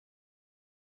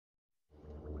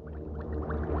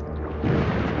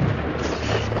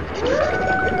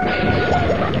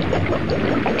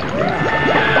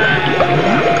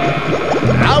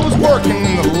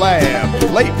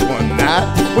late one night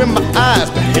when my eyes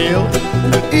beheld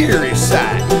an eerie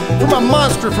sight. For my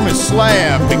monster from his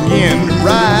slab began to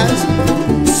rise.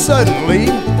 Suddenly,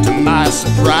 to my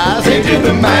surprise, he did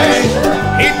the mash.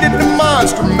 He did the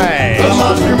monster mash. The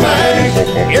monster mash.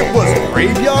 It was a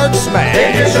graveyard smash. He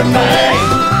did the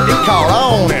mash. It caught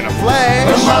on in a flash.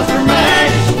 The monster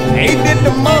mash. He did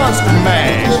the monster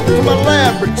mash. From a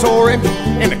laboratory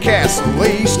in the castle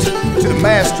east to the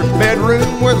master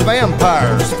bedroom where the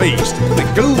vampires feast. The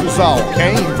ghouls all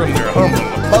came from their humble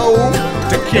abode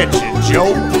to catch a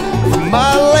jolt from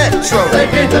my electrode. They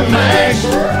did the mash.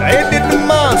 They did the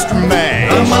monster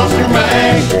mash. The monster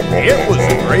mash. It was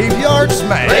a graveyard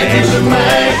smash. They did the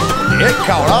mash. It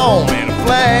caught on in a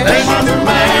flash. They monster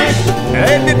mash.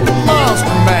 They did the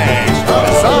monster mash.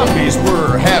 The zombies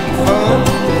were having fun.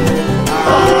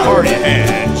 The party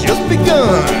had just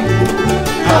begun.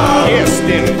 Guests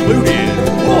included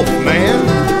Wolfman,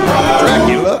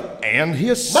 Dracula, and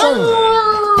his son.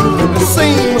 The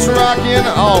scene was rocking,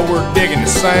 all were digging the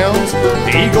sounds.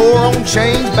 The Igor on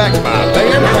chains backed by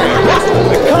band.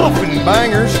 The coffin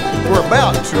bangers were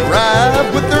about to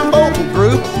arrive with their vocal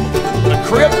group, the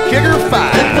Crypt Kicker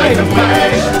 5. They played the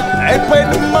mash. They played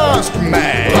the monster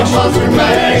mash. The monster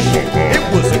mash. It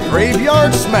was a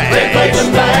graveyard smash. They played the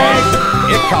mash.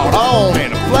 It caught on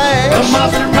in a flash. The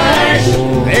monster mash.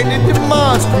 They did the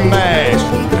monster mash.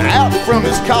 Out from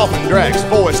his coffin, Drac's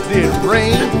voice did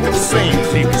ring. It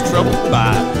seems he was troubled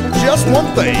by just one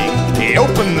thing. He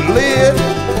opened the lid,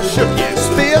 shook his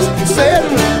fist, and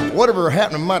said, "Whatever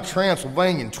happened to my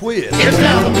Transylvanian twist? It's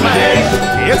now the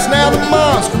mash. It's now the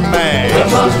monster mash. The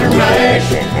monster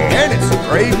mash. And it's a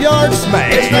graveyard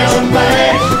smash. It's now the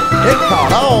mash. It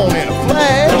caught on in a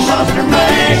flash. The monster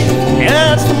mash.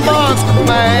 Yeah, it's the monster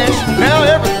mash. Now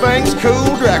everything's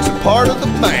cool. Drac's a part of the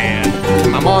band.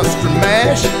 My monster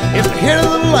mash is the hit of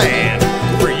the land.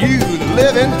 For you, the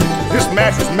living, this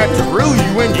mash was meant to rule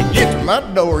you. When you get to my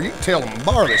door, you tell them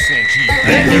Barley sent you.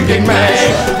 Then you can mash.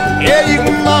 Yeah, you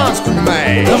can monster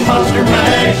mash. The monster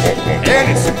mash. And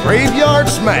it's a graveyard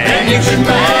smash. And you can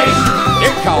mash.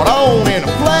 It caught on in a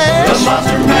flash. The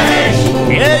monster mash.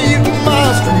 Yeah, you can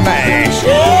monster mash.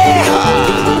 Yeah.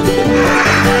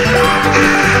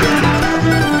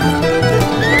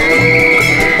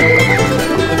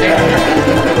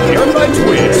 Everybody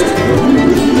twist.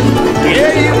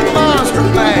 Yeah, you monster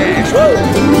mash. Woo.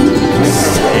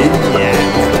 Yeah, you monster mash.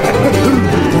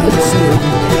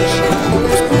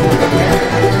 Say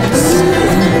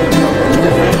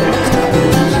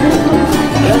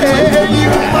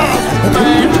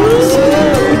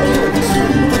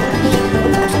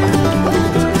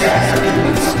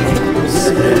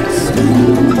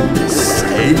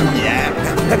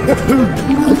yeah.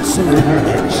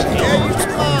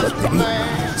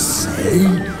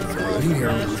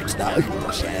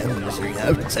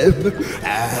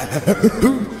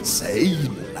 Say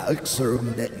like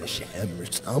some that sham or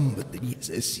somebody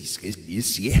says,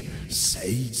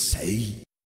 say.